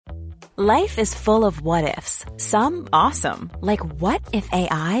Life is full of what-ifs. Some awesome, like what if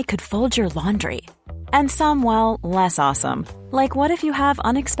AI could fold your laundry? And some, well, less awesome, like what if you have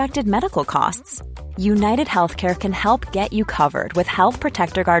unexpected medical costs? United Healthcare can help get you covered with Health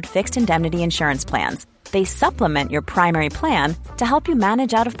Protector Guard fixed indemnity insurance plans. They supplement your primary plan to help you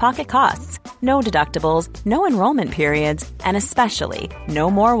manage out-of-pocket costs. No deductibles, no enrollment periods, and especially no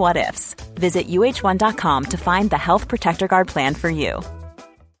more what-ifs. Visit uh1.com to find the Health Protector Guard plan for you.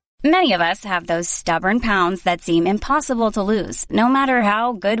 Many of us have those stubborn pounds that seem impossible to lose, no matter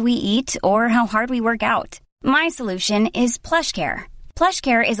how good we eat or how hard we work out. My solution is PlushCare.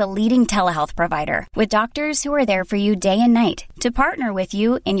 PlushCare is a leading telehealth provider with doctors who are there for you day and night to partner with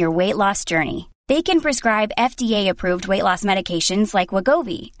you in your weight loss journey. They can prescribe FDA-approved weight loss medications like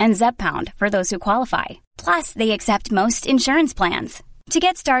Wegovy and Zepbound for those who qualify. Plus, they accept most insurance plans. To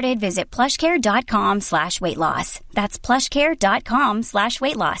get started, visit plushcare.com/weightloss. That's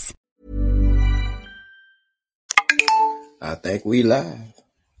plushcare.com/weightloss. I think we live.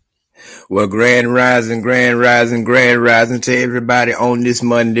 Well, grand rising to everybody on this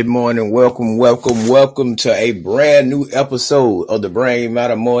Monday morning. Welcome to a brand new episode of the Brain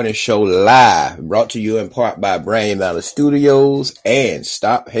Matter Morning Show live, brought to you in part by Brain Matter Studios and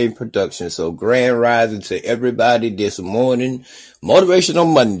Stop Hate Productions. So grand rising to everybody this morning. Motivational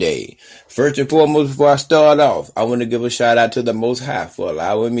Monday. First and foremost, before I start off, I want to give a shout out to the Most High for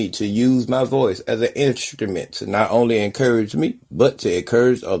allowing me to use my voice as an instrument to not only encourage me, but to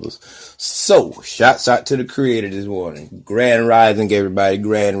encourage others. So, shouts out to the Creator this morning. Grand rising, everybody.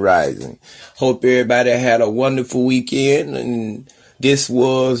 Grand rising. Hope everybody had a wonderful weekend. And this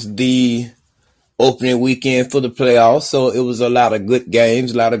was the opening weekend for the playoffs. So it was a lot of good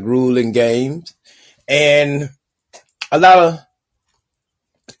games, a lot of grueling games, and a lot of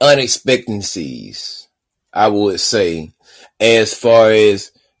unexpectancies, I would say, as far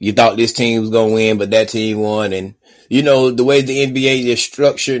as you thought this team was going to win, but that team won. And, you know, the way the NBA is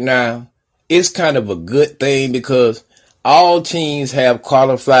structured now, it's kind of a good thing because all teams have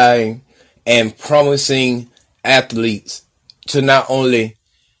qualifying and promising athletes to not only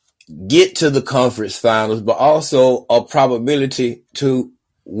get to the conference finals, but also a probability to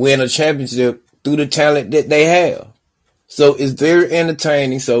win a championship through the talent that they have. So it's very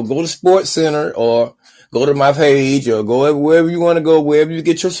entertaining. So go to Sports Center or go to my page or go wherever you want to go, wherever you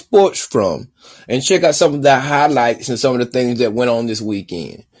get your sports from, and check out some of the highlights and some of the things that went on this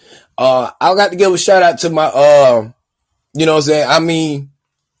weekend. I got to give a shout out to my, you know what I'm saying? I mean,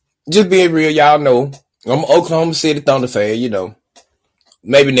 just being real, y'all know I'm an Oklahoma City Thunder fan, you know,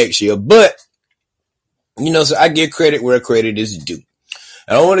 maybe next year, but you know, so I give credit where credit is due.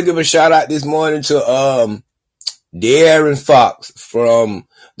 And I want to give a shout out this morning to, De'Aaron Fox from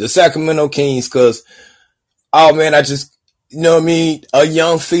the Sacramento Kings, because, oh man, I just, you know what I mean, a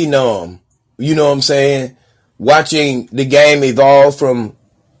young phenom, you know what I'm saying, watching the game evolve from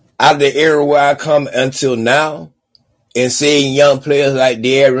out of the era where I come until now, and seeing young players like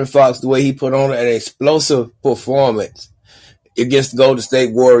De'Aaron Fox, the way he put on an explosive performance against the Golden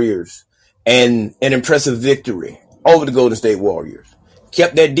State Warriors and an impressive victory over the Golden State Warriors.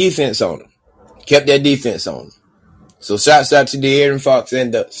 Kept that defense on him. So shouts out to De'Aaron Fox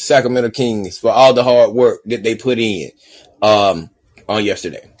and the Sacramento Kings for all the hard work that they put in on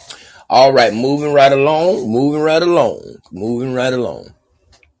yesterday. All right, moving right along.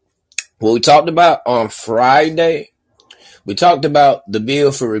 What we talked about on Friday, we talked about the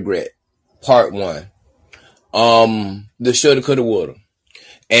Bill for Regret, part 1. The shoulda, coulda, woulda.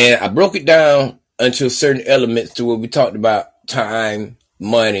 And I broke it down into certain elements to where we talked about time,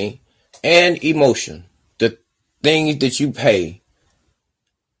 money, and emotion. Things that you pay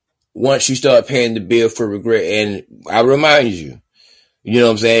once you start paying the bill for regret. And I remind you, you know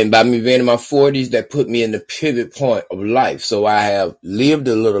what I'm saying, by me being in my 40s, that put me in the pivot point of life. So I have lived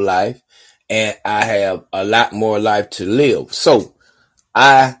a little life and I have a lot more life to live. So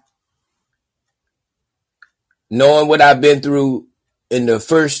knowing what I've been through in the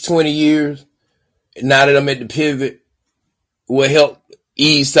first 20 years, now that I'm at the pivot, will help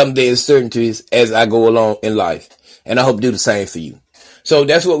ease some of the uncertainties as I go along in life. And I hope to do the same for you. So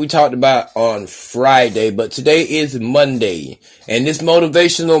that's what we talked about on Friday. But today is Monday. And this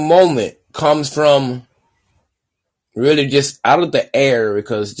motivational moment comes from really just out of the air,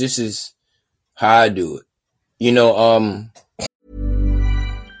 because this is how I do it. You know,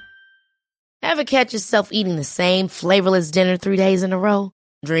 Ever catch yourself eating the same flavorless dinner 3 days in a row?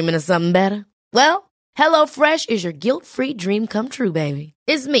 Dreaming of something better? Well, HelloFresh is your guilt-free dream come true, baby.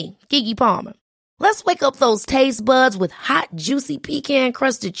 It's me, Keke Palmer. Let's wake up those taste buds with hot, juicy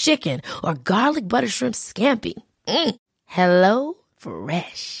pecan-crusted chicken or garlic butter shrimp scampi. Hello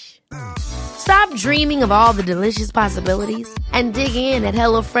Fresh. Stop dreaming of all the delicious possibilities and dig in at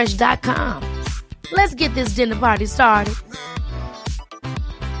HelloFresh.com. Let's get this dinner party started.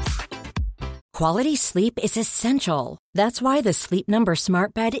 Quality sleep is essential. That's why the Sleep Number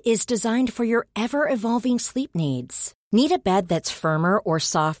Smart Bed is designed for your ever-evolving sleep needs. Need a bed that's firmer or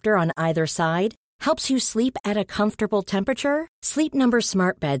softer on either side? Helps you sleep at a comfortable temperature? Sleep Number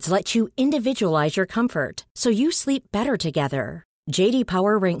Smart Beds let you individualize your comfort, so you sleep better together. J.D.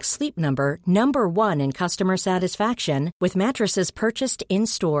 Power ranks Sleep Number number 1 in customer satisfaction with mattresses purchased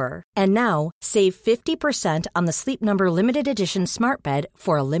in-store. And now, save 50% on the Sleep Number Limited Edition Smart Bed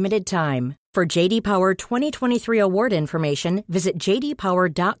for a limited time. For J.D. Power 2023 award information, visit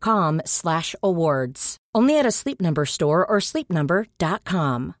jdpower.com/awards. Only at a Sleep Number store or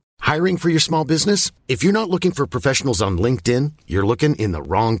sleepnumber.com. Hiring for your small business? If you're not looking for professionals on LinkedIn, you're looking in the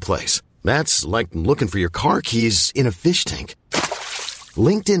wrong place. That's like looking for your car keys in a fish tank.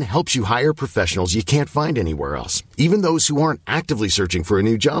 LinkedIn helps you hire professionals you can't find anywhere else, even those who aren't actively searching for a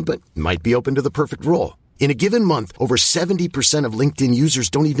new job but might be open to the perfect role. In a given month, over 70% of LinkedIn users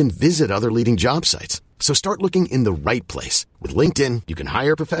don't even visit other leading job sites. So start looking in the right place. With LinkedIn, you can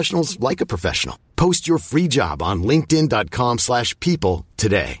hire professionals like a professional. Post your free job on linkedin.com/people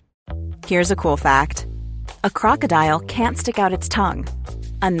today. Here's a cool fact. A crocodile can't stick out its tongue.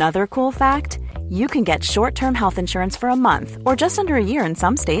 Another cool fact, you can get short-term health insurance for a month or just under a year in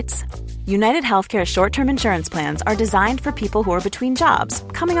some states. United Healthcare short-term insurance plans are designed for people who are between jobs,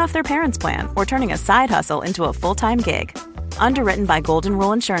 coming off their parents' plan, or turning a side hustle into a full-time gig. Underwritten by Golden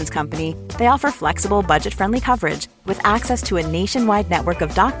Rule Insurance Company, they offer flexible, budget-friendly coverage with access to a nationwide network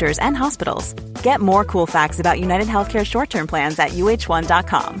of doctors and hospitals. Get more cool facts about United Healthcare short-term plans at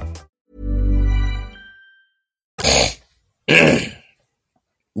uh1.com.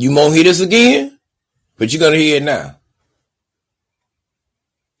 You won't hear this again, but you're going to hear it now.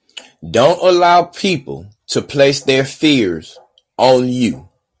 Don't allow people to place their fears on you.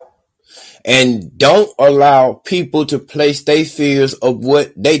 And don't allow people to place their fears of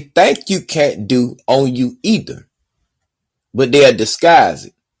what they think you can't do on you either. But they'll disguise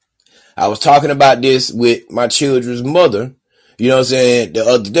it. I was talking about this with my children's mother, you know what I'm saying, the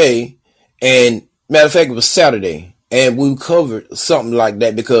other day. And matter of fact, it was Saturday. And we covered something like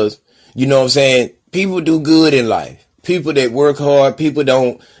that because, you know what I'm saying, people do good in life. People that work hard, people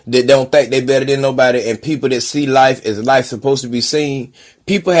that don't think they're better than nobody, and people that see life as life supposed to be seen.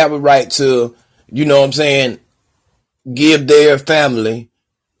 People have a right to, you know what I'm saying, give their family,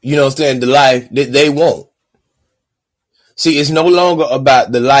 you know what I'm saying, the life that they want. See, it's no longer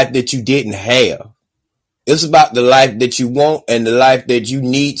about the life that you didn't have. It's about the life that you want and the life that you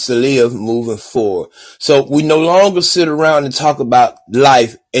need to live moving forward. So we no longer sit around and talk about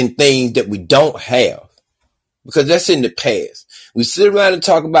life and things that we don't have, because that's in the past. We sit around and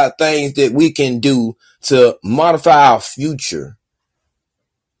talk about things that we can do to modify our future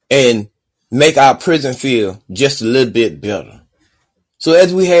and make our present feel just a little bit better. So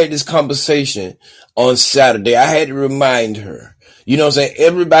as we had this conversation on Saturday, I had to remind her, you know what I'm saying,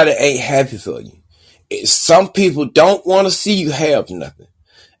 everybody ain't happy for you. Some people don't want to see you have nothing.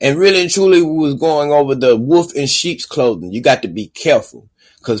 And really and truly, we was going over the wolf in sheep's clothing. You got to be careful,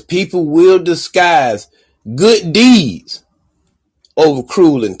 because people will disguise good deeds over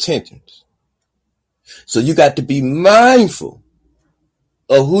cruel intentions. So you got to be mindful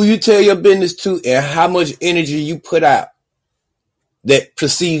of who you tell your business to and how much energy you put out that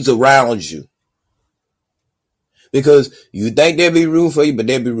proceeds around you. Because you think they'll be rooting for you, but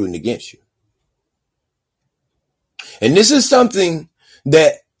they'll be rooting against you. And this is something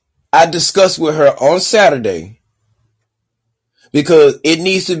that I discussed with her on Saturday, because it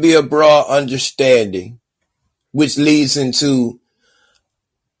needs to be a broad understanding, which leads into,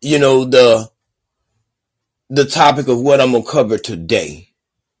 you know, the topic of what I'm going to cover today.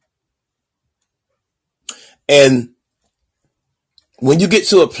 And when you get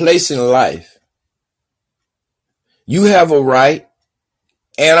to a place in life, you have a right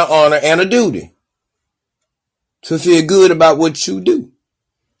and an honor and a duty to feel good about what you do,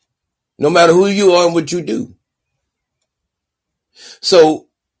 no matter who you are and what you do. So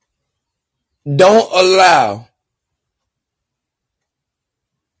don't allow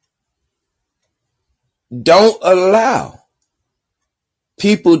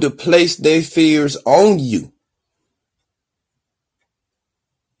people to place their fears on you.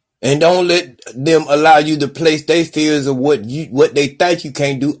 And don't let them allow you to place their fears of what they think you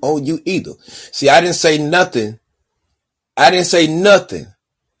can't do on you either. See, I didn't say nothing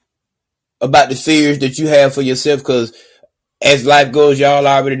about the fears that you have for yourself, because as life goes, y'all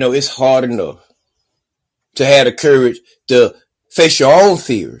already know it's hard enough to have the courage to face your own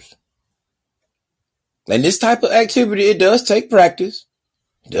fears. And this type of activity, it does take practice.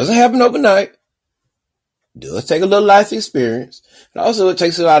 It doesn't happen overnight. It does take a little life experience. And also it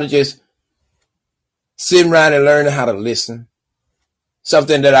takes a lot of just sitting around and learning how to listen.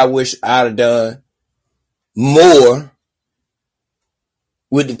 Something that I wish I'd have done more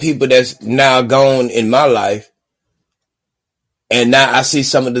with the people that's now gone in my life. And now I see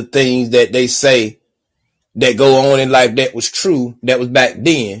some of the things that they say that go on in life that was true, that was back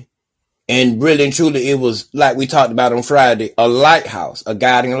then. And really and truly, it was like we talked about on Friday, a lighthouse, a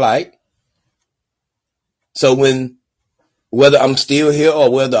guiding light. So whether I'm still here or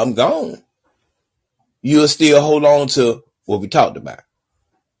whether I'm gone, you'll still hold on to what we talked about.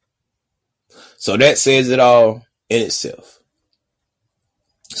 So that says it all in itself.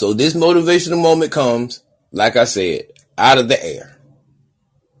 So this motivational moment comes, like I said, out of the air.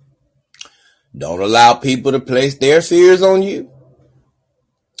 Don't allow people to place their fears on you.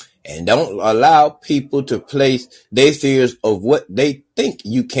 And don't allow people to place their fears of what they think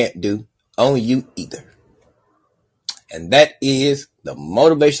you can't do on you either. And that is the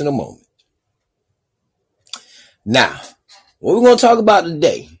motivational moment. Now, what we're going to talk about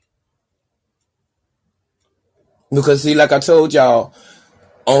today, because see, like I told y'all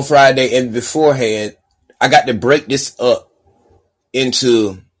on Friday and beforehand, I got to break this up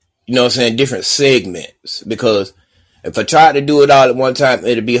into, different segments, because if I tried to do it all at one time,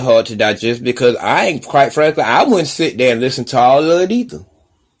 it'd be hard to digest, because quite frankly, I wouldn't sit there and listen to all of it either,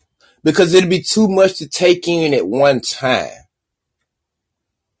 because it'd be too much to take in at one time.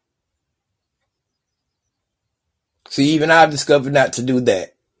 See, even I've discovered not to do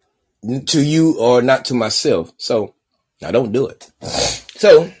that to you or not to myself. So I don't do it.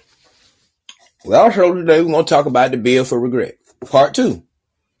 So, also today we're going to talk about the bill for regret. Part 2,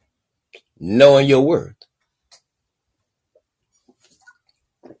 knowing your worth.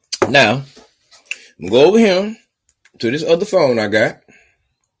 Now, I'm going to go over here to this other phone I got,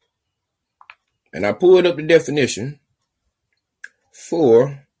 and I pulled up the definition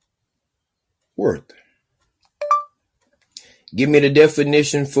for worth. Give me the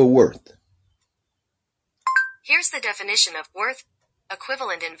definition for worth. Here's the definition of worth: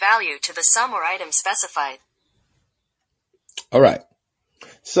 equivalent in value to the sum or item specified. All right.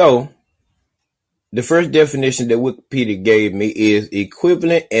 So, the first definition that Wikipedia gave me is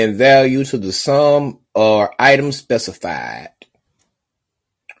equivalent in value to the sum or item specified.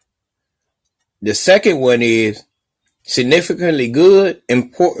 The second one is significantly good,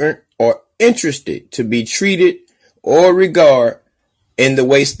 important, or interested to be treated or regard in the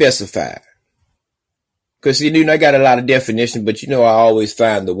way specified. Because I got a lot of definitions, but I always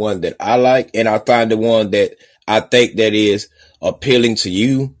find the one that I like, and I find the one that I think that is appealing to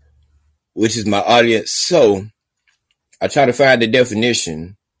you, which is my audience. So I try to find the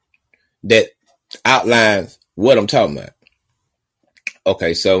definition that outlines what I'm talking about.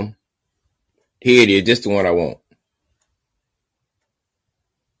 Okay, so here it is. This is the one I want.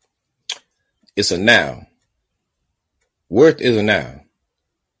 It's a noun. Worth is a noun.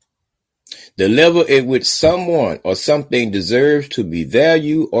 The level at which someone or something deserves to be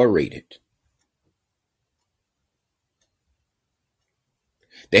valued or rated.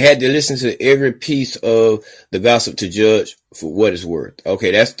 They had to listen to every piece of the gossip to judge for what it's worth.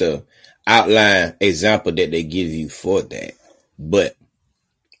 Okay, that's the outline example that they give you for that. But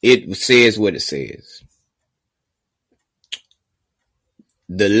it says what it says.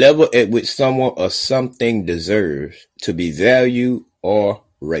 The level at which someone or something deserves to be valued or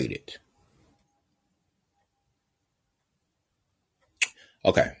rated.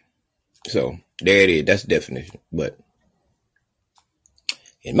 Okay, so there it is. That's the definition. But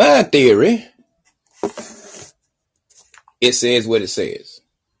in my theory, it says what it says.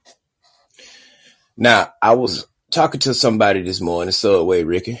 Now, I was talking to somebody this morning, Subway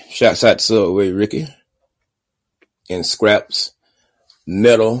Ricky. Shouts out to Subway Ricky and Scraps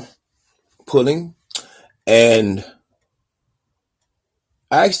Metal Pulling. And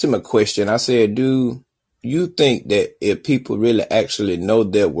I asked him a question. I said, do you think that if people really actually know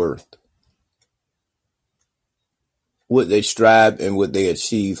their worth, would they strive and would they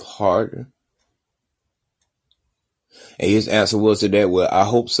achieve harder? And his answer was to that, well, I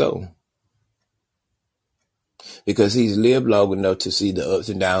hope so. Because he's lived long enough to see the ups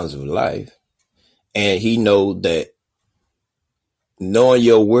and downs of life. And he knows that knowing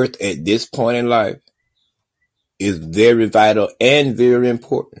your worth at this point in life is very vital and very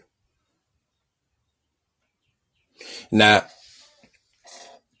important. Now,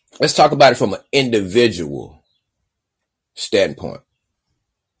 let's talk about it from an individual standpoint.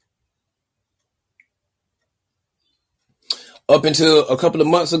 Up until a couple of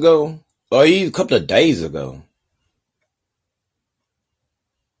months ago, or even a couple of days ago.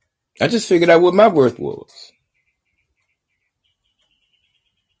 I just figured out what my worth was.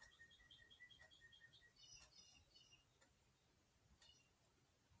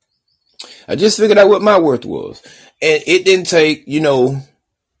 I just figured out what my worth was. And it didn't take,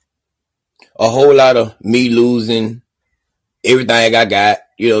 a whole lot of me losing everything I got,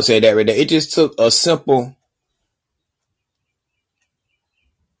 say that right there. It just took a simple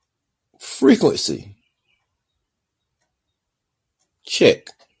frequency check.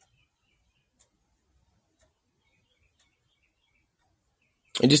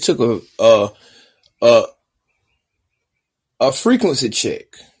 It just took a frequency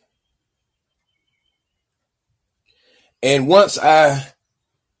check. And once I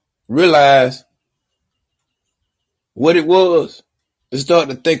realized what it was, I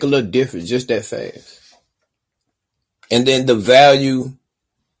started to think a little different just that fast. And then the value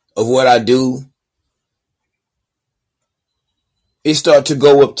of what I do, it started to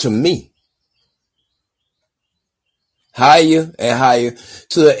go up to me. Higher and higher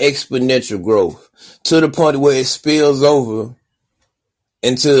to the exponential growth, to the point where it spills over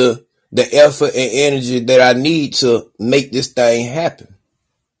into the effort and energy that I need to make this thing happen.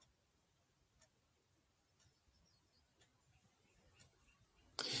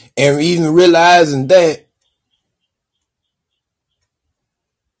 And even realizing that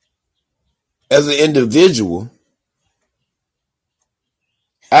as an individual,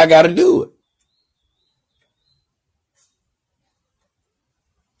 I got to do it.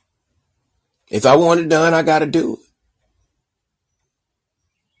 If I want it done, I got to do it.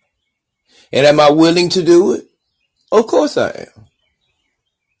 And am I willing to do it? Of course I am.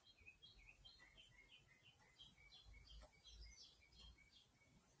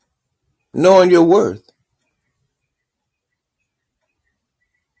 Knowing your worth.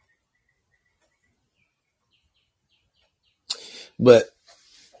 But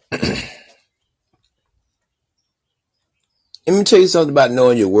let me tell you something about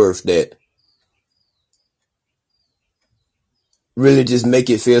knowing your worth that really just make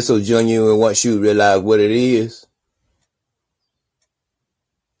it feel so genuine once you realize what it is.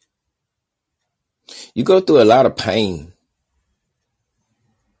 You go through a lot of pain.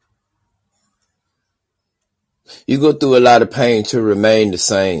 You go through a lot of pain to remain the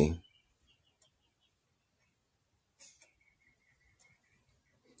same.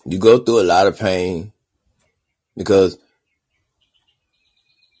 You go through a lot of pain because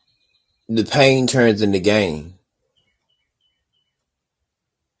the pain turns into gain.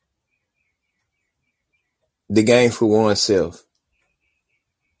 The gain for oneself.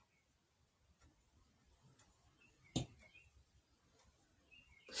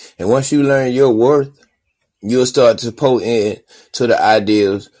 And once you learn your worth, you'll start to pull in to the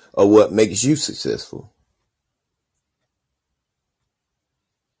ideals of what makes you successful.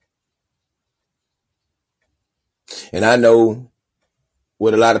 And I know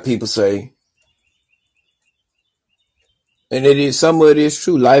what a lot of people say, and some of it is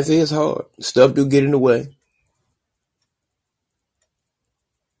true. Life is hard. Stuff do get in the way.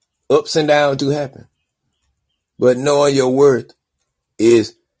 Ups and downs do happen. But knowing your worth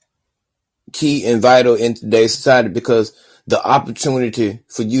is key and vital in today's society, because the opportunity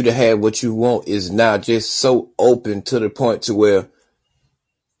for you to have what you want is now just so open to the point to where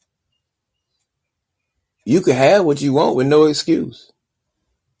you can have what you want with no excuse.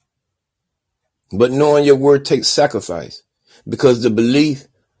 But knowing your worth takes sacrifice, because the belief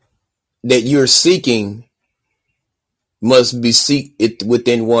that you're seeking must be it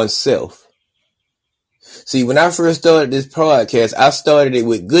within oneself. See, when I first started this podcast, I started it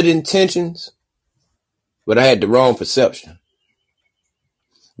with good intentions, but I had the wrong perception.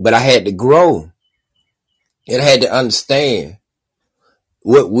 But I had to grow, and I had to understand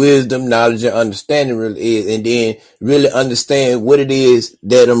what wisdom, knowledge, and understanding really is, and then really understand what it is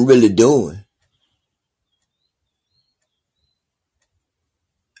that I'm really doing.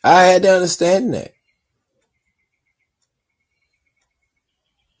 I had to understand that.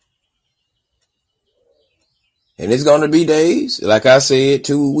 And it's going to be days, like I said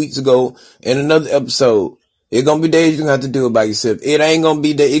 2 weeks ago in another episode, it's going to be days you're going to have to do it by yourself. It ain't going to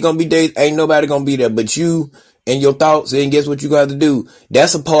be there. It's going to be days, ain't nobody going to be there but you and your thoughts. And guess what you got to do?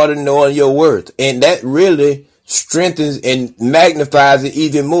 That's a part of knowing your worth. And that really strengthens and magnifies it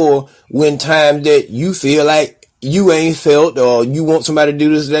even more when times that you feel like you ain't felt, or you want somebody to do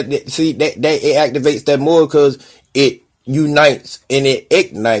this, that it activates that more, because it unites and it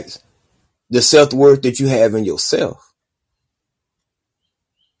ignites the self-worth that you have in yourself.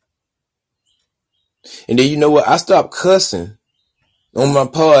 And then you know what? I stopped cussing on my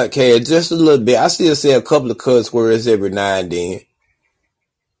podcast just a little bit. I still say a couple of cuss words every now and then.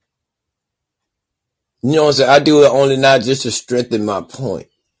 You know what I'm saying? I do it only not just to strengthen my point.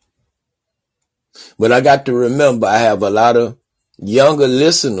 But I got to remember I have a lot of younger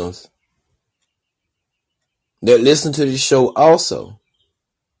listeners that listen to the show also.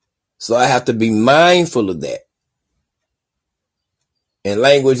 So I have to be mindful of that. And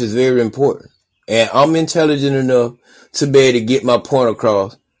language is very important. And I'm intelligent enough to be able to get my point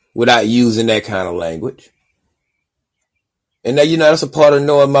across without using that kind of language. And now, that's a part of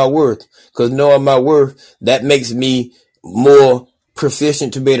knowing my worth. Because knowing my worth, that makes me more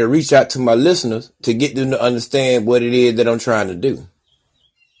proficient to be able to reach out to my listeners to get them to understand what it is that I'm trying to do.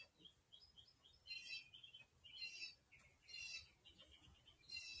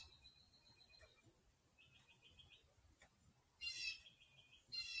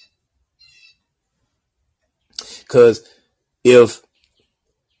 Because if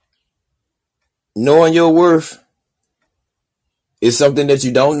knowing your worth is something that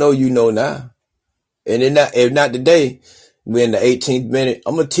you don't know, you know now. And if not today, we're in the 18th minute.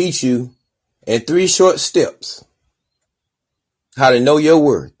 I'm going to teach you in 3 short steps how to know your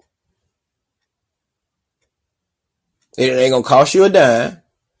worth. It ain't going to cost you a dime.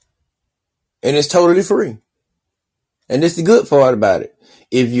 And it's totally free. And this is the good part about it.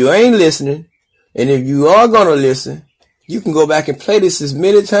 If you ain't listening, and if you are going to listen, you can go back and play this as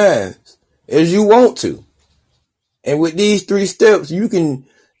many times as you want to. And with these 3 steps, you can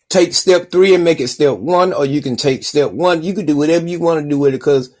take step 3 and make it step 1, or you can take step 1. You can do whatever you want to do with it,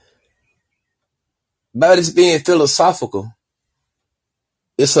 because by this being philosophical,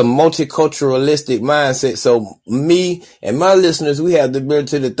 it's a multiculturalistic mindset. So me and my listeners, we have the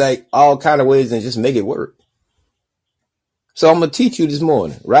ability to think all kind of ways and just make it work. So I'm going to teach you this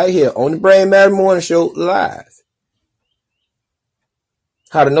morning, right here on the Brain Matter Morning Show live,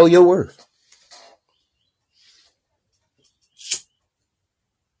 how to know your worth.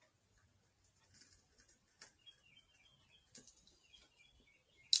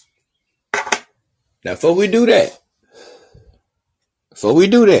 Now, before we do that,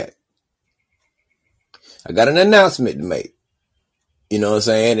 I got an announcement to make. You know what I'm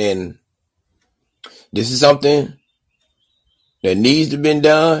saying? And this is something that needs to be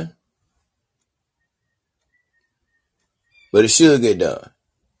done, but it should get done.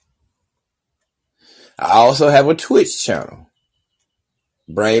 I also have a Twitch channel,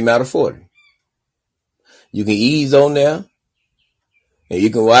 Brain Matter 40. You can ease on there, and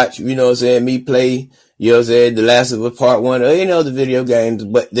you can watch, me play, The Last of Us Part 1 or any other video games,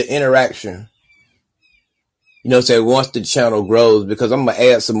 but the interaction, once the channel grows, because I'm going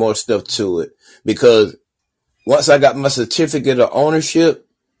to add some more stuff to it. Because once I got my certificate of ownership,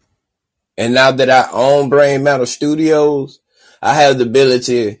 and now that I own Brain Matter Studios, I have the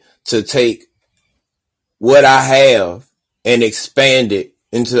ability to take what I have and expand it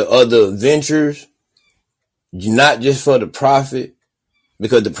into other ventures, not just for the profit,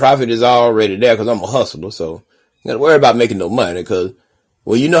 because the profit is already there, because I'm a hustler. So you got to worry about making no money, because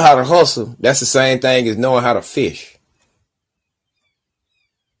when you know how to hustle, that's the same thing as knowing how to fish.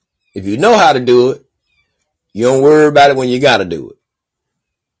 If you know how to do it, you don't worry about it when you got to do it.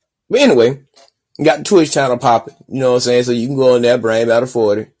 But anyway, you got the Twitch channel popping, So you can go on there, Brain Matter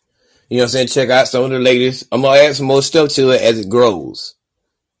 40. Check out some of the latest. I'm going to add some more stuff to it as it grows.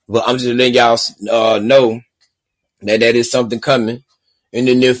 But I'm just letting y'all know that is something coming in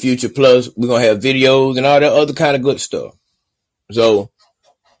the near future. Plus, we're going to have videos and all that other kind of good stuff. So,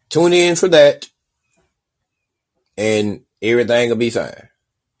 tune in for that. And everything will be fine.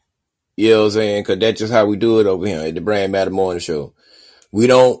 You know what I'm saying? Because that's just how we do it over here at the Brain Matter Morning Show. We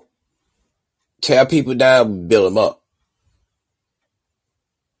don't tear people down, we build them up.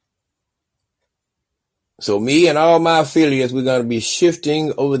 So me and all my affiliates, we're going to be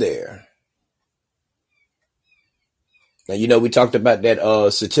shifting over there. Now, we talked about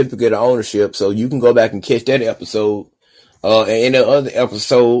that certificate of ownership, so you can go back and catch that episode and any other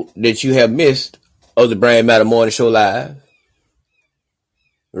episode that you have missed of the Brain Matter Morning Show live.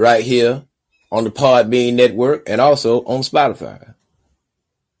 Right here on the Podbean Network and also on Spotify.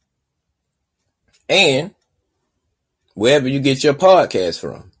 And wherever you get your podcast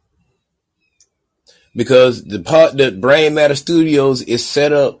from. Because the Brain Matter Studios is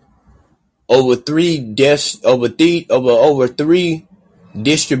set up over 3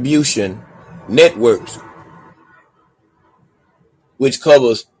 distribution networks, which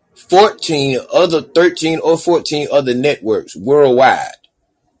covers 13 or 14 other networks worldwide.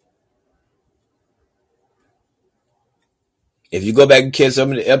 If you go back and catch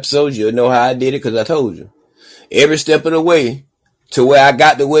some of the episodes, you'll know how I did it, because I told you. Every step of the way, to where I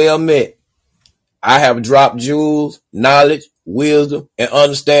got to where I'm at. I have dropped jewels, knowledge, wisdom, and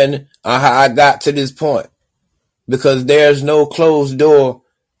understanding on how I got to this point. Because there's no closed door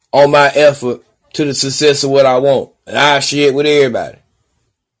on my effort to the success of what I want. And I share it with everybody.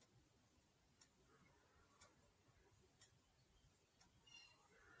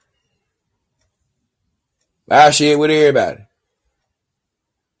 I share it with everybody.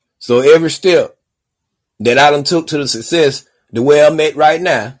 So every step that I done took to the success, the way I'm at right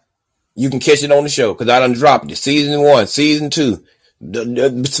now, you can catch it on the show. Because I done dropped it. Season 1, Season 2,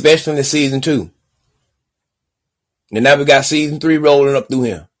 especially Season 2. And now we got Season 3 rolling up through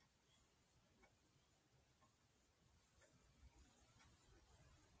here.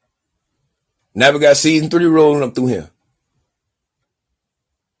 Now we got Season 3 rolling up through here.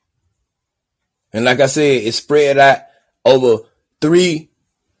 And like I said, it's spread out over 3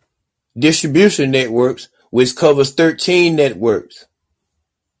 distribution networks, which covers 13 networks.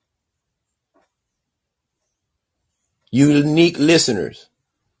 Unique listeners.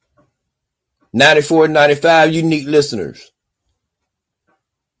 94 and 95 unique listeners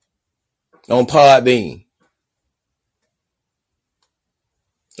on Podbean.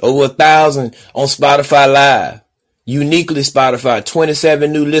 Over 1,000 on Spotify Live. Uniquely Spotify,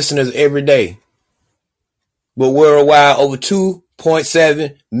 27 new listeners every day. But worldwide, over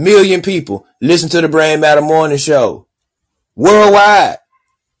 2.7 million people listen to the Brain Matter Morning Show. Worldwide.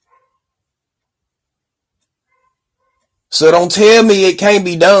 So don't tell me it can't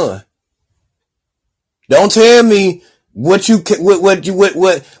be done. Don't tell me what you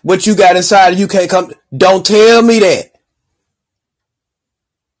got inside you can't come. Don't tell me that.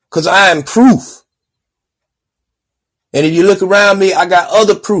 Because I am proof. And if you look around me, I got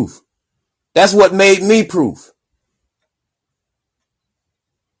other proof. That's what made me proof.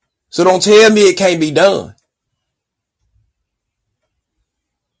 So don't tell me it can't be done.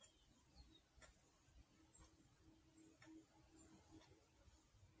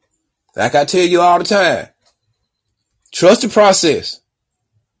 Like I tell you all the time, trust the process.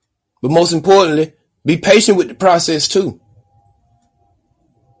 But most importantly, be patient with the process too.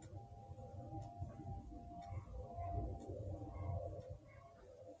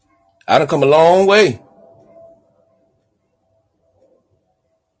 I done come a long way.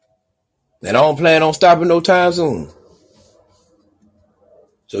 And I don't plan on stopping no time soon.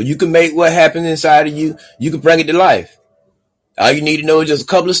 So you can make what happens inside of you, you can bring it to life. All you need to know is just a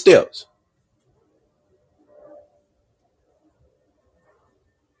couple of steps.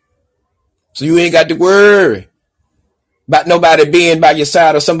 So you ain't got to worry about nobody being by your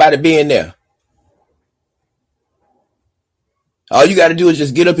side or somebody being there. All you got to do is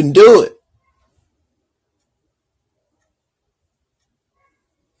just get up and do it.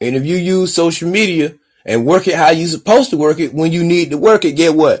 And if you use social media and work it how you're supposed to work it, when you need to work it,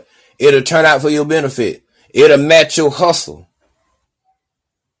 get what? It'll turn out for your benefit. It'll match your hustle.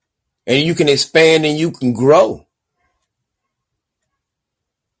 And you can expand and you can grow.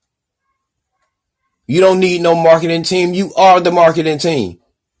 You don't need no marketing team. You are the marketing team.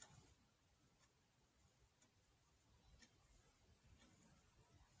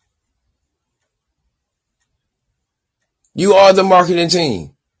 You are the marketing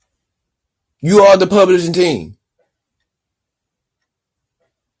team. You are the publishing team.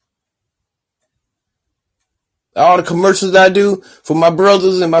 All the commercials I do for my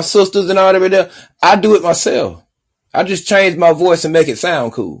brothers and my sisters and all that there, I do it myself. I just change my voice and make it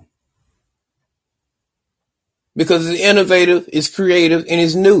sound cool. Because it's innovative, it's creative, and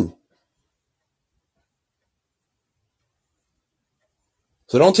it's new.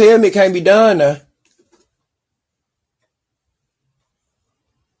 So don't tell me it can't be done now.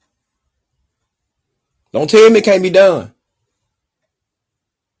 Don't tell me it can't be done.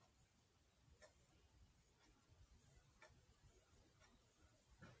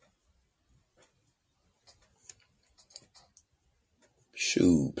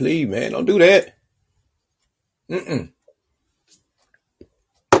 Shoot, please, man, don't do that.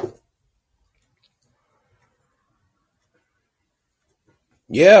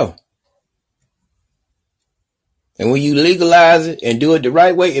 Yeah. And when you legalize it and do it the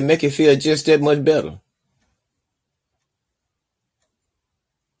right way, it make it feel just that much better.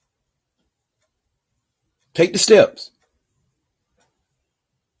 Take the steps.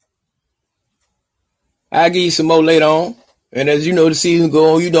 I'll give you some more later on. And as you know, the season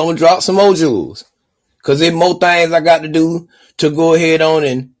go on, you don't drop some more jewels. Because there's more things I got to do to go ahead on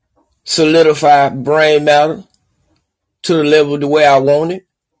and solidify Brain Matter to the level the way I want it.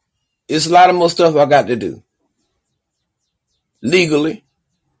 It's a lot of more stuff I got to do. Legally.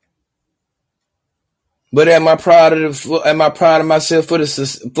 But am I proud of myself for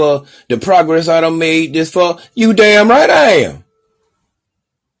the progress I done made this far? You damn right I am.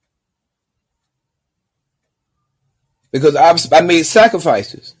 Because I made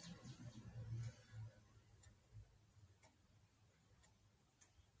sacrifices.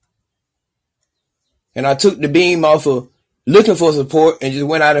 And I took the beam off of looking for support and just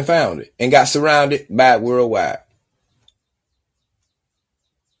went out and found it and got surrounded by it worldwide.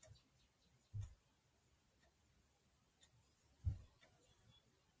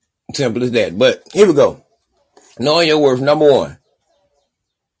 Simple as that. But here we go. Knowing your worth, number one.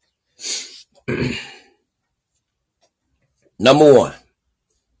 Number one.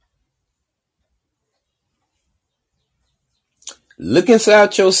 Look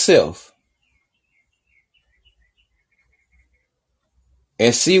inside yourself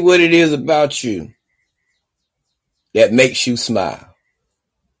and see what it is about you that makes you smile.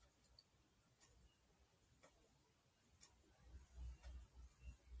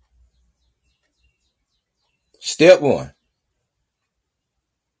 Step one.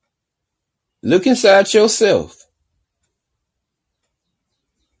 Look inside yourself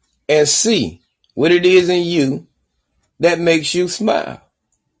and see what it is in you that makes you smile.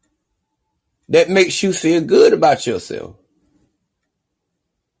 That makes you feel good about yourself.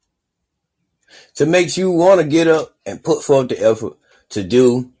 To make you want to get up and put forth the effort to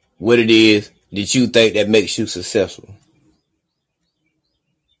do what it is that you think that makes you successful.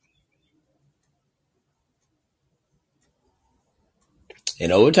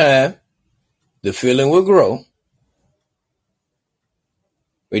 And over time, the feeling will grow.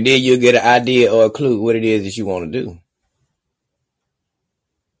 But then you'll get an idea or a clue what it is that you want to do.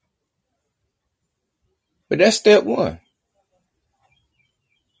 But that's step one.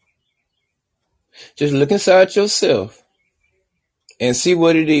 Just look inside yourself and see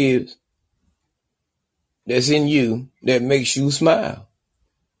what it is that's in you that makes you smile.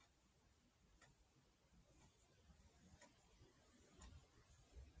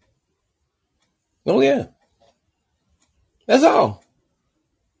 Oh yeah. That's all.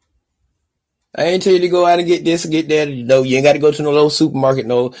 I ain't tell you to go out and get this and get that. No, you ain't got to go to no little supermarket.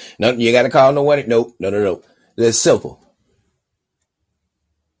 No, you ain't got to call no one. No. That's simple.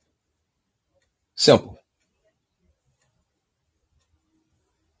 Simple.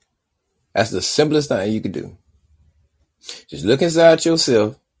 That's the simplest thing you can do. Just look inside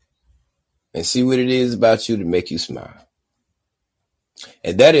yourself and see what it is about you to make you smile.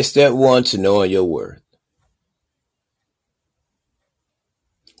 And that is step one to knowing your worth.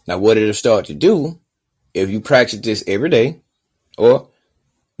 Now, what it'll start to do if you practice this every day or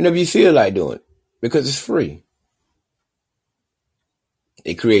whenever you feel like doing it, because it's free.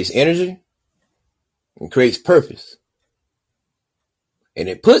 It creates energy and creates purpose. And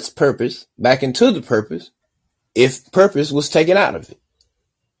it puts purpose back into the purpose if purpose was taken out of it.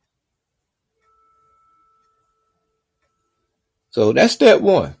 So that's step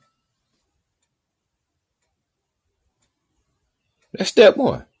one. That's step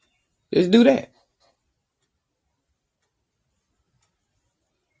one. Just do that.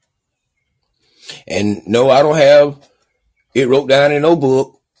 And no, I don't have it wrote down in no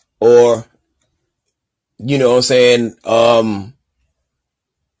book or, you know what I'm saying?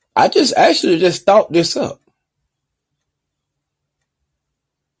 I just actually just thought this up.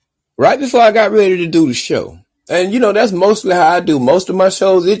 Right before I got ready to do the show. And, you know, that's mostly how I do most of my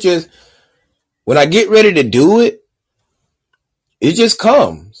shows. It just, when I get ready to do it, it just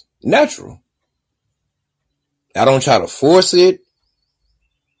comes natural. I don't try to force it.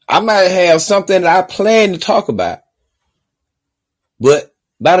 I might have something that I plan to talk about, but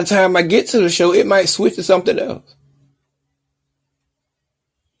by the time I get to the show, it might switch to something else.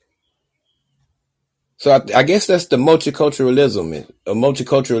 So I guess that's the multiculturalism, or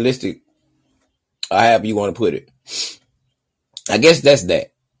multiculturalistic, however you want to put it. I guess that's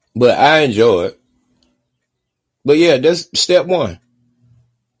that. But I enjoy it. But yeah, that's step one.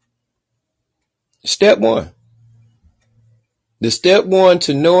 Step one. The step one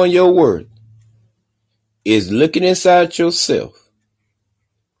to knowing your worth is looking inside yourself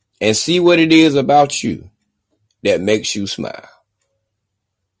and see what it is about you that makes you smile.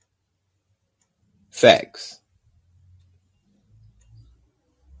 Facts.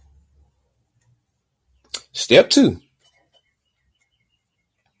 Step two.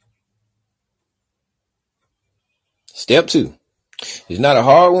 Step two. It's not a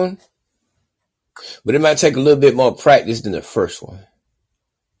hard one, but it might take a little bit more practice than the first one.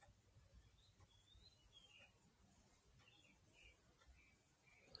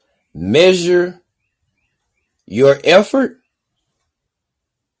 Measure your effort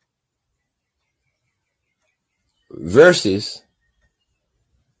versus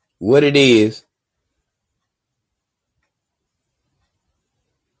what it is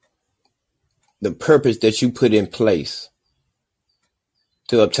the purpose that you put in place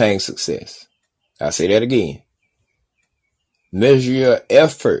to obtain success. I'll say that again. Measure your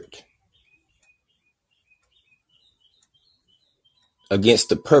effort against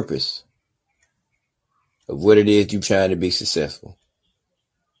the purpose of what it is you're trying to be successful.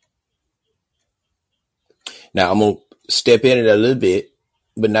 Now, I'm going to step in it a little bit,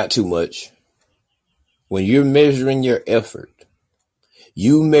 but not too much. When you're measuring your effort,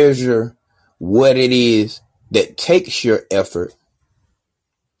 you measure what it is that takes your effort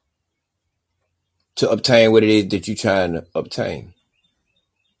to obtain what it is that you're trying to obtain.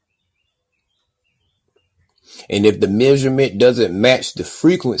 And if the measurement doesn't match the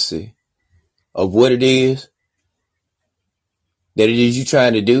frequency of what it is that it is you're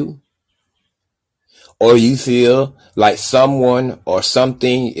trying to do, or you feel like someone or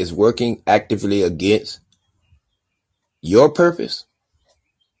something is working actively against your purpose,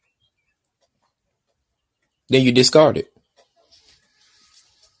 then you discard it.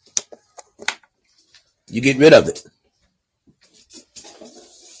 You get rid of it.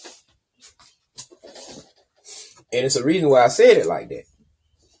 And it's a reason why I said it like that.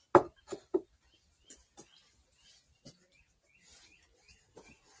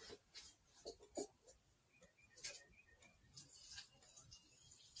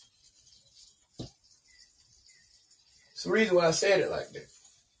 It's the reason why I said it like that.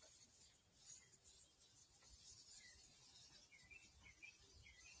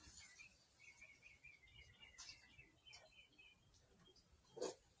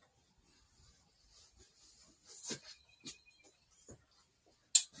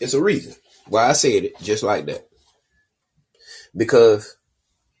 It's a reason why I said it just like that. Because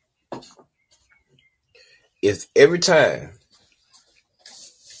if every time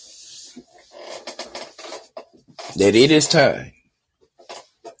that it is time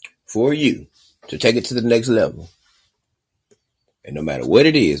for you to take it to the next level, and no matter what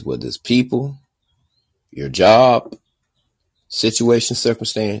it is, whether it's people, your job, situation,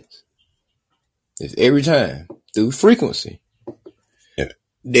 circumstance, if every time through frequency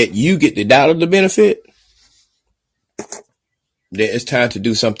that you get the dollar the benefit, then it's time to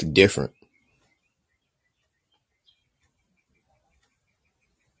do something different.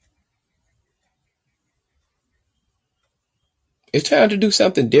 It's time to do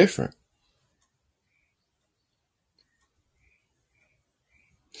something different.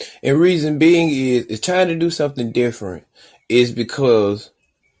 And reason being is it's time to do something different is because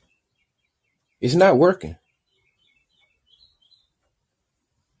it's not working.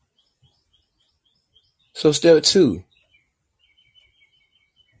 So step 2,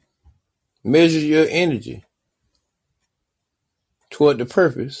 measure your energy toward the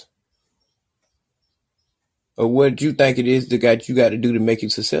purpose of what you think it is that you got to do to make you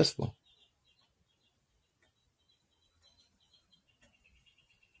successful.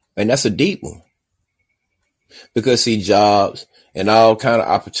 And that's a deep one. Because see, jobs and all kind of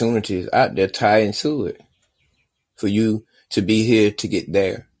opportunities out there tie into it for you to be here to get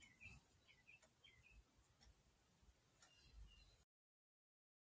there.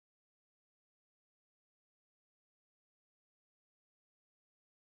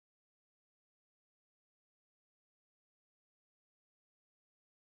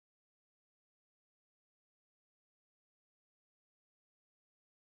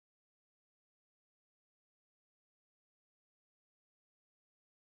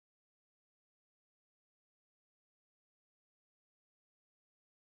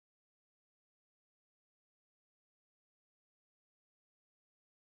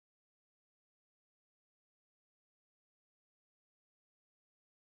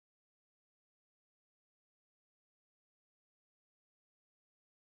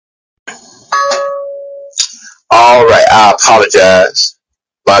 All right, I apologize,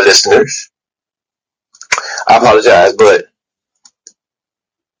 my listeners. I apologize, but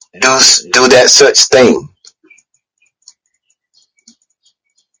do that such thing.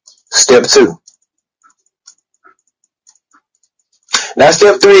 Step 2. Now,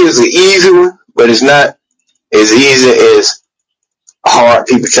 step 3 is the easy one, but it's not as easy as hard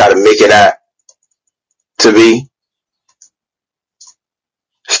people try to make it out to be.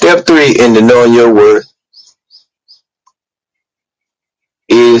 Step 3 in the knowing your worth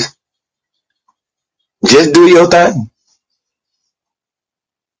is just do your thing.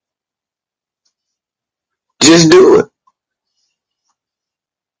 Just do it.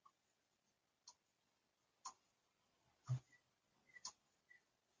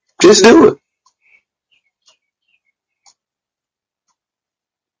 Just do it.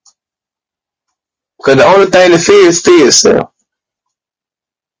 Because the only thing to fear is fear itself.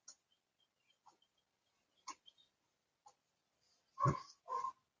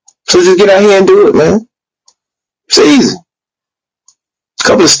 So just get out here and do it, man. It's easy.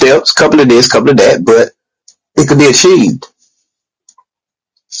 Couple of steps, couple of this, couple of that, but it could be achieved.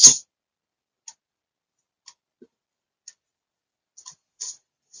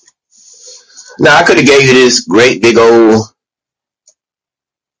 Now I could have gave you this great big old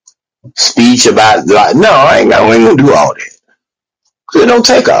speech about like, no, I ain't gonna do all that. Cause it don't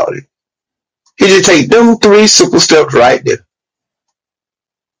take all that. You just take them 3 simple steps right there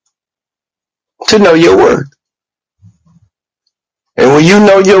to know your worth. And when you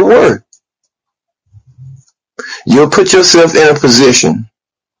know your worth, you'll put yourself in a position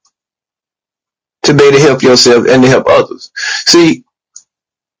to be able to help yourself and to help others. See,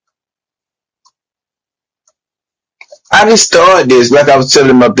 I just started this like I was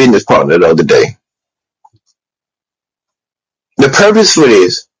telling my business partner the other day. The purpose for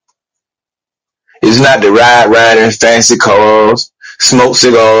this is not to ride around in fancy cars, smoke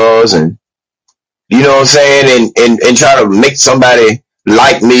cigars, and you know what I'm saying, and try to make somebody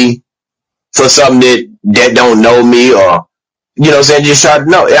like me for something that don't know me, or you know what I'm saying, just try to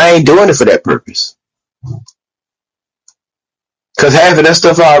know. I ain't doing it for that purpose. Cause half of that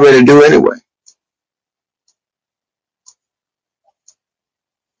stuff I already do anyway.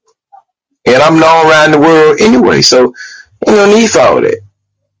 And I'm known around the world anyway, so ain't no need for all that.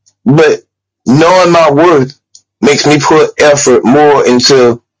 But knowing my worth makes me put effort more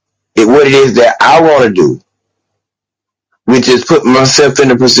into what it is that I want to do, which is put myself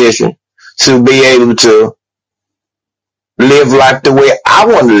in a position to be able to live life the way I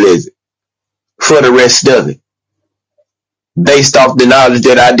want to live it for the rest of it, based off the knowledge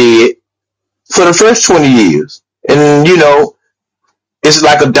that I did for the first 20 years. And, you know, it's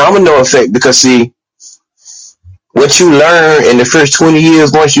like a domino effect because, see, what you learn in the first 20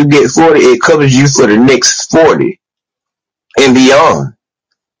 years, once you get 40, it covers you for the next 40 and beyond.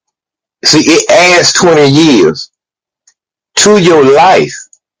 See, it adds 20 years to your life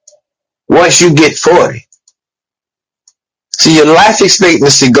once you get 40. See, your life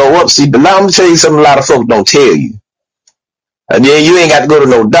expectancy go up. See, but now I'm going to tell you something a lot of folks don't tell you. And then you ain't got to go to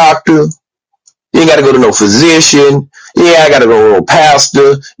no doctor. You ain't got to go to no physician. You ain't got to go to no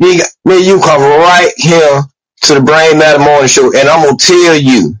pastor. You come right here to the Brain Matter Morning Show, and I'm going to tell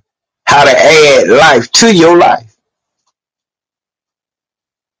you how to add life to your life.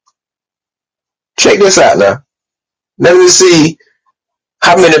 Check this out now. Let me see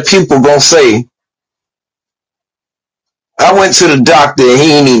how many people gonna say, I went to the doctor and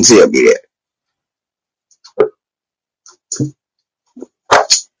he ain't even tell me that.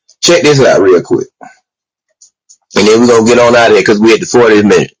 Check this out real quick. And then we're gonna get on out of here because we're at the 40th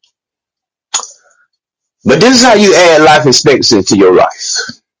minute. But this is how you add life expectancy to your life.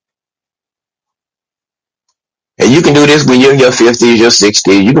 And you can do this when you're in your 50s, your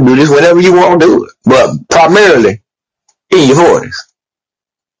 60s. You can do this whenever you want to do it. But primarily in your 40s.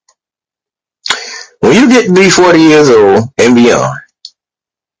 When you get to be 40 years old and beyond,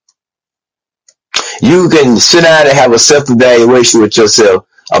 you can sit down and have a self-evaluation with yourself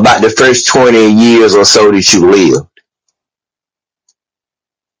about the first 20 years or so that you lived.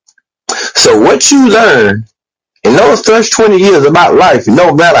 So what you learn in those first 20 years about life,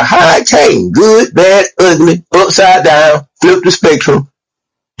 no matter how it came, good, bad, ugly, upside down, flip the spectrum,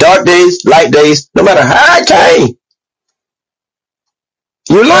 dark days, light days, no matter how it came,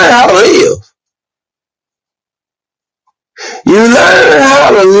 you learn how to live. You learn how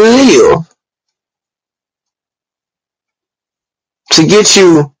to live to get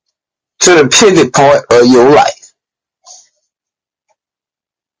you to the pivot point of your life.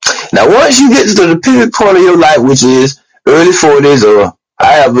 Now, once you get to the pivot point of your life, which is early 40s or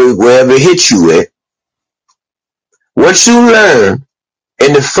wherever it hits you at, what you learn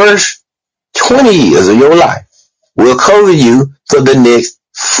in the first 20 years of your life will cover you for the next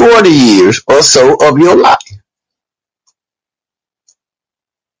 40 years or so of your life.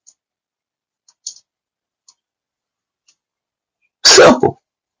 Simple.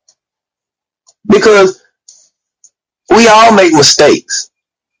 Because we all make mistakes.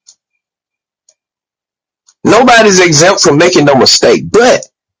 Nobody's exempt from making no mistake, but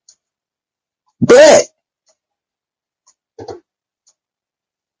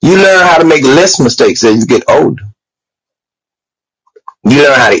you learn how to make less mistakes as you get older. You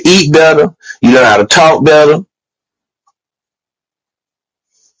learn how to eat better, you learn how to talk better,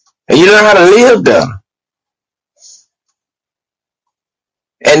 and you learn how to live better.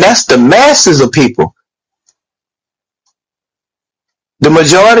 And that's the masses of people. The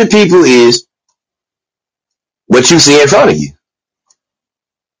majority of people is what you see in front of you.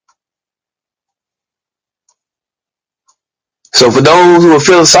 So for those who are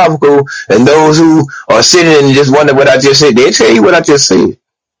philosophical and those who are sitting and just wonder what I just said, they'll tell you what I just said.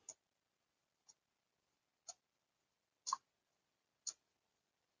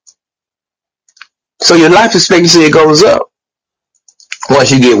 So your life expectancy goes up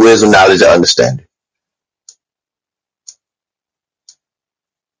once you get wisdom, knowledge, and understanding.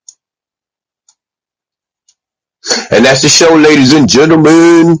 And that's the show, ladies and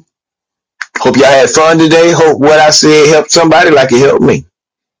gentlemen. Hope y'all had fun today. Hope what I said helped somebody like it helped me.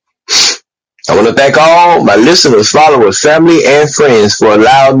 I want to thank all my listeners, followers, family, and friends for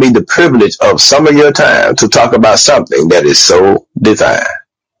allowing me the privilege of some of your time to talk about something that is so divine.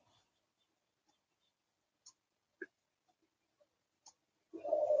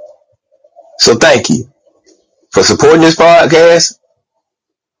 So thank you for supporting this podcast.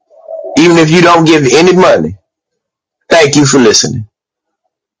 Even if you don't give any money, thank you for listening.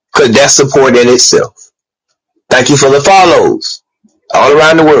 Because that's support in itself. Thank you for the follows all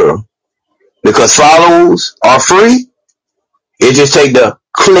around the world. Because follows are free. It just takes the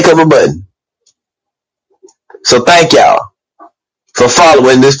click of a button. So thank y'all for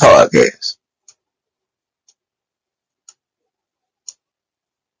following this podcast.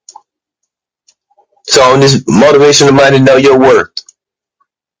 So on this Motivational Monday, know your worth.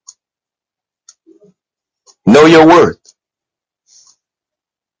 Know your worth.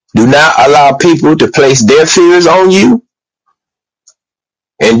 Do not allow people to place their fears on you.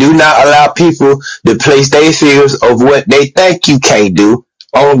 And do not allow people to place their fears of what they think you can't do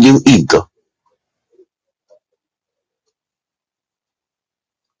on you either.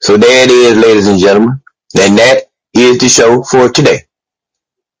 So there it is, ladies and gentlemen. And that is the show for today.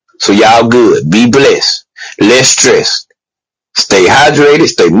 So y'all good. Be blessed. Less stressed. Stay hydrated.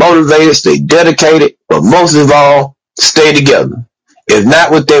 Stay motivated. Stay dedicated. But most of all, stay together. If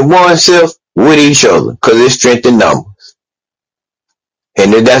not within oneself, with each other. Because it's strength in numbers.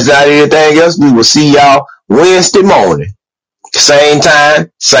 And if that's not anything else, we will see y'all Wednesday morning. Same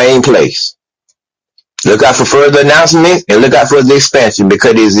time, same place. Look out for further announcements and look out for the expansion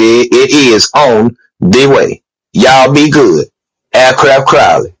because it is on the way. Y'all be good. Aircraft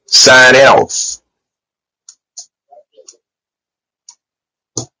Crowley, signing off.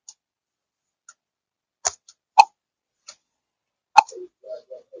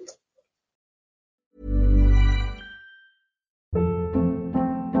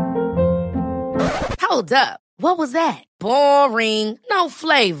 Hold up. What was that? Boring. No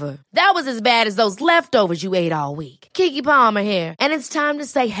flavor. That was as bad as those leftovers you ate all week. Keke Palmer here. And it's time to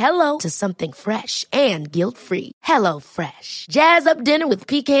say hello to something fresh and guilt-free. Hello Fresh. Jazz up dinner with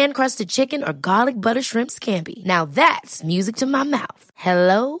pecan-crusted chicken or garlic butter shrimp scampi. Now that's music to my mouth.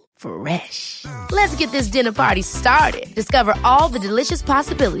 Hello Fresh. Let's get this dinner party started. Discover all the delicious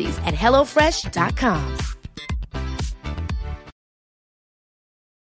possibilities at HelloFresh.com.